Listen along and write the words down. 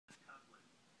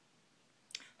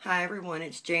Hi everyone,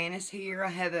 it's Janice here. I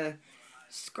have a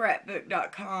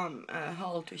scrapbook.com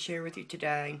haul to share with you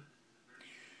today.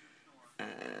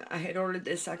 I had ordered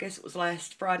this, I guess it was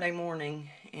last Friday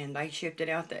morning, and they shipped it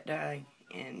out that day,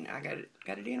 and I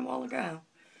got it in a while ago.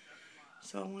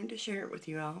 So I wanted to share it with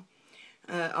you all.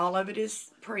 All of it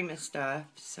is Prima stuff.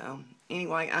 So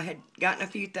anyway, I had gotten a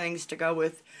few things to go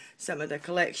with some of the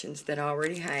collections that I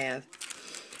already have.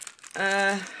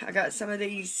 I got some of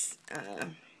these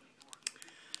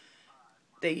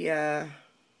well,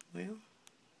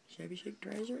 Shabby Chic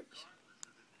Treasures.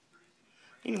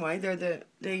 Anyway, they're the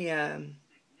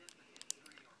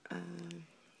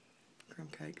crumb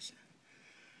cakes.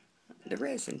 The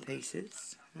resin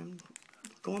pieces. I'm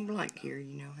going blank here,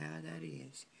 you know how that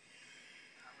is.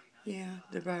 Yeah,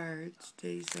 the birds.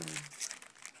 These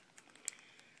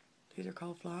are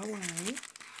called Fly Away.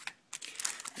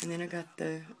 And then I got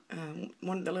the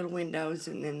one of the little windows,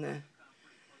 and then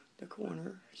the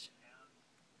corners.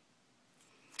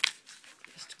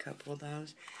 Just a couple of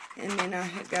those. And then I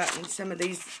had gotten some of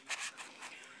these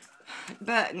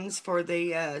buttons for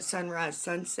the Sunrise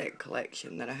Sunset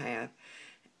collection that I have.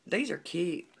 These are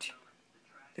cute.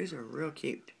 These are real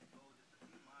cute.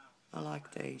 I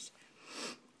like these.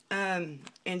 And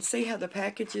see how the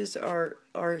packages are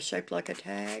shaped like a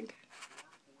tag?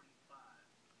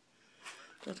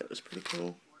 Thought that was pretty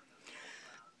cool.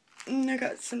 And I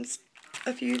got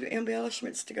a few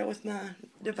embellishments to go with my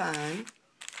Divine.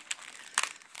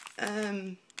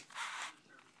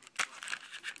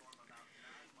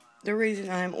 The reason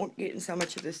I'm getting so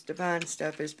much of this Divine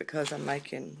stuff is because I'm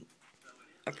making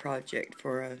a project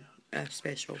for a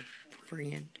special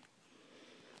friend.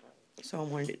 So I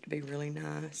wanted it to be really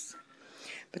nice.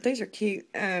 But these are cute.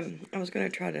 I was going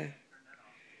to try to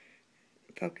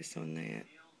focus on that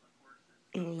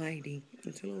little lady.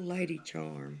 It's a little lady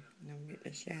charm. And I'm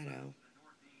getting a shadow.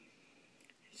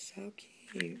 It's so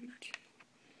cute.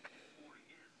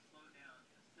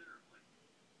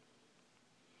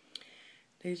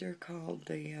 These are called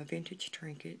the vintage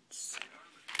trinkets.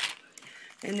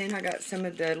 And then I got some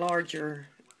of the larger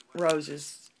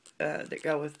roses that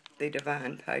go with the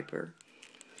Divine paper.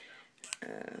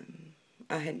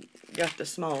 I had got the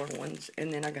smaller ones,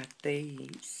 and then I got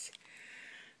these.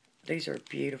 These are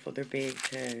beautiful. They're big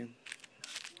too.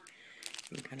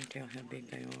 You can kind of tell how big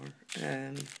they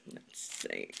are. Let's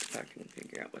see if I can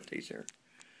figure out what these are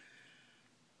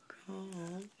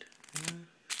called.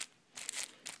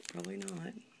 Probably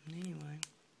not. Anyway,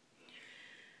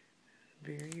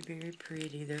 very, very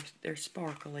pretty. They're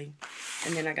sparkly.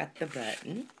 And then I got the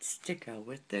buttons to go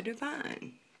with the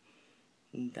Divine.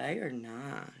 They are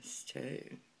nice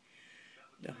too.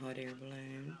 The hot air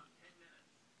balloon.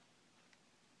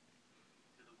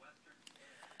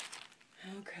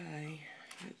 Okay,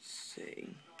 let's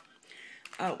see.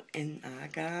 Oh, and I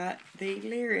got the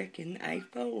lyric in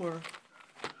A4.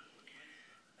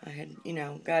 I had,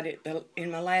 got it in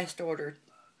my last order.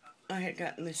 I had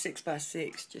gotten the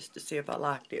 6x6 just to see if I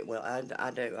liked it. Well, I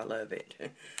do. I love it.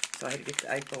 So I had to get the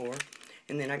A4.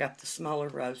 And then I got the smaller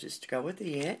roses to go with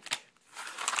it.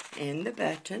 And the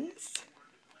buttons.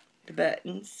 The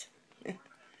buttons. Look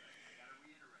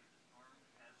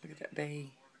at that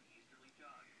bee.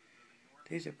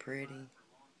 These are pretty.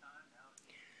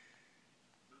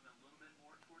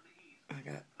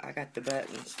 I got the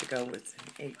buttons to go with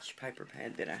each paper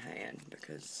pad that I had,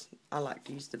 because I like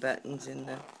to use the buttons in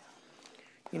the,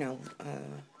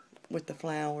 with the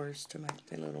flowers to make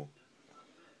the little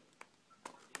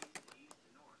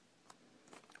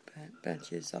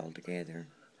bunches all together.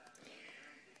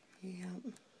 Yeah,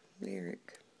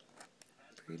 lyric.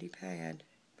 Pretty pad.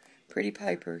 Pretty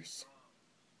papers.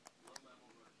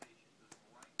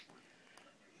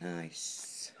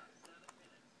 Nice.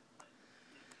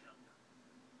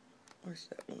 Where's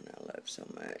that one I love so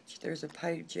much? There's a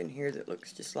page in here that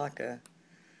looks just like a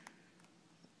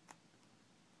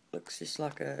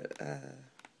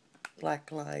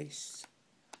black lace.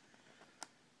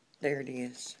 There it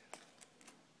is.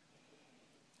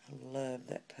 I love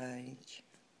that page.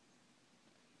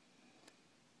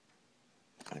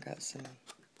 I got some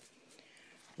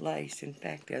lace, in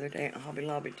fact, the other day at Hobby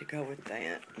Lobby to go with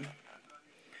that.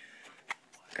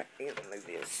 Got me to move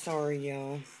this. Sorry,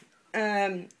 y'all.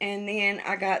 And then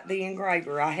I got the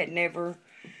engraver. I had never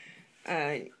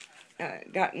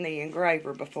gotten the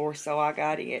engraver before, so I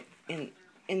got it in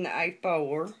the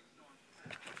A4.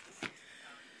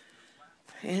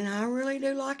 And I really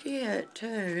do like it, too.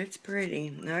 It's pretty.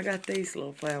 Now I got these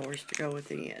little flowers to go with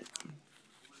it.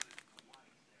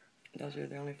 Those are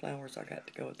the only flowers I got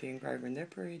to go with the engraver, and they're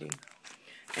pretty.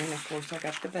 And, of course, I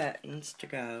got the buttons to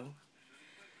go.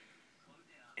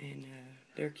 And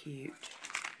they're cute.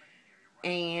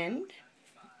 And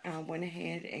I went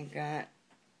ahead and got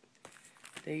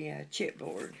the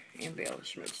chipboard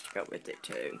embellishments to go with it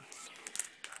too.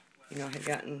 You know, I had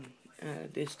gotten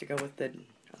this to go with the,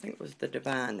 I think it was the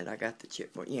Divine that I got the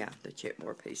chipboard. Yeah, the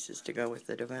chipboard pieces to go with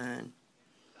the Divine.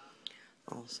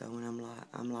 Also, and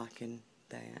I'm liking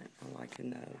that. I'm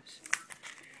liking those.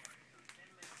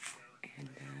 And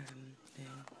then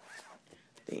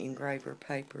the engraver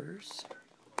papers.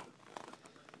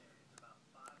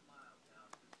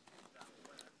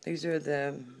 These are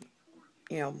the,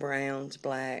 you know, browns,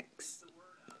 blacks,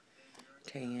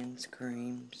 tans,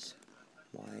 creams,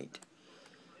 white.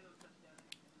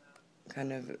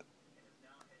 Kind of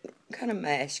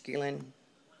masculine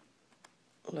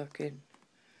looking.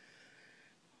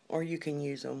 Or you can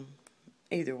use them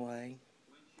either way,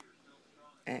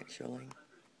 actually.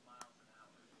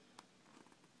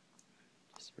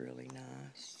 It's really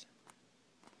nice.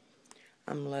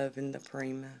 I'm loving the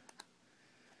Prima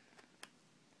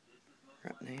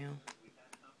right now.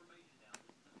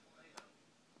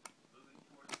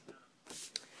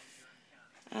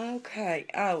 Okay.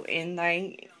 Oh, and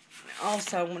they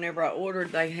also, whenever I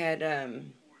ordered, they had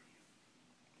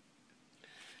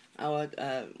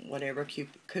whatever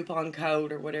coupon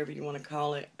code or whatever you want to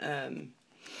call it, a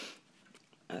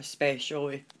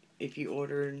special if you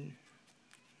ordered.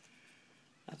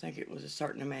 I think it was a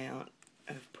certain amount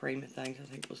of Prima things. I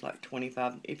think it was like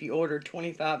 25. If you ordered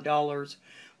 $25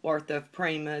 worth of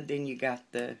Prima, then you got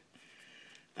the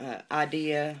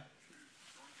idea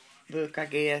book, I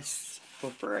guess, for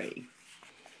free.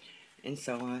 And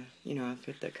so I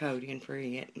put the code in for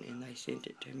it, and they sent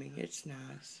it to me. It's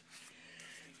nice.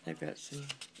 They've got some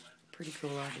pretty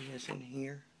cool ideas in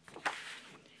here.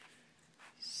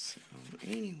 So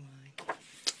anyway,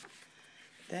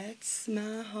 that's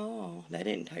my haul. That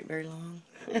didn't take very long.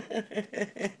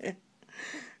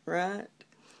 Right?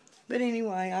 But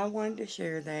anyway, I wanted to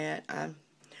share that. I'm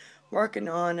working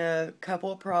on a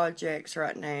couple of projects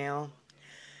right now.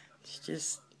 It's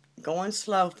just going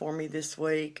slow for me this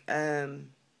week. I've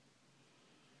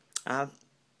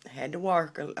had to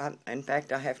work. In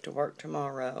fact, I have to work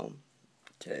tomorrow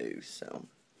too. So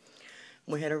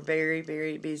we had a very,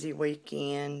 very busy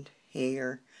weekend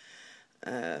here.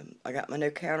 I got my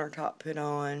new countertop put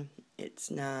on.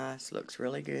 It's nice. Looks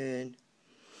really good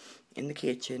in the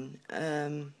kitchen.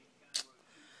 And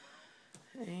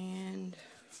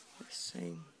let's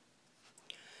see.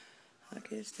 I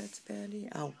guess that's about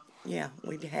it. Oh, yeah,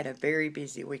 we had a very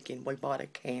busy weekend. We bought a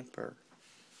camper.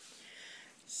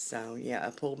 So, yeah,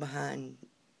 a pull behind,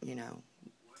 a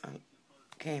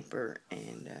camper.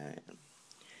 And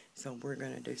so we're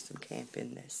going to do some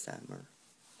camping this summer.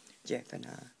 Jeff and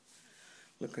I.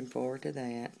 Looking forward to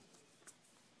that.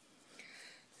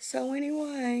 So,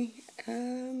 anyway,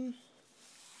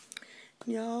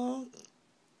 y'all,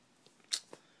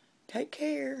 take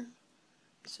care.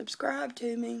 Subscribe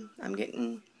to me.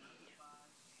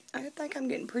 I think I'm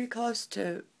getting pretty close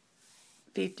to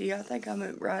 50. I think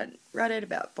I'm right at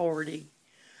about 40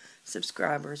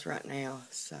 subscribers right now.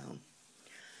 So,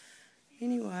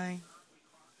 anyway,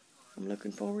 I'm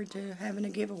looking forward to having a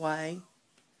giveaway.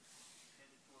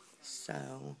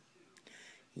 So,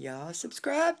 y'all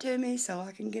subscribe to me so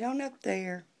I can get on up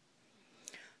there.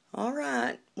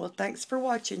 Alright, well, thanks for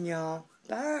watching, y'all.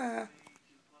 Bye.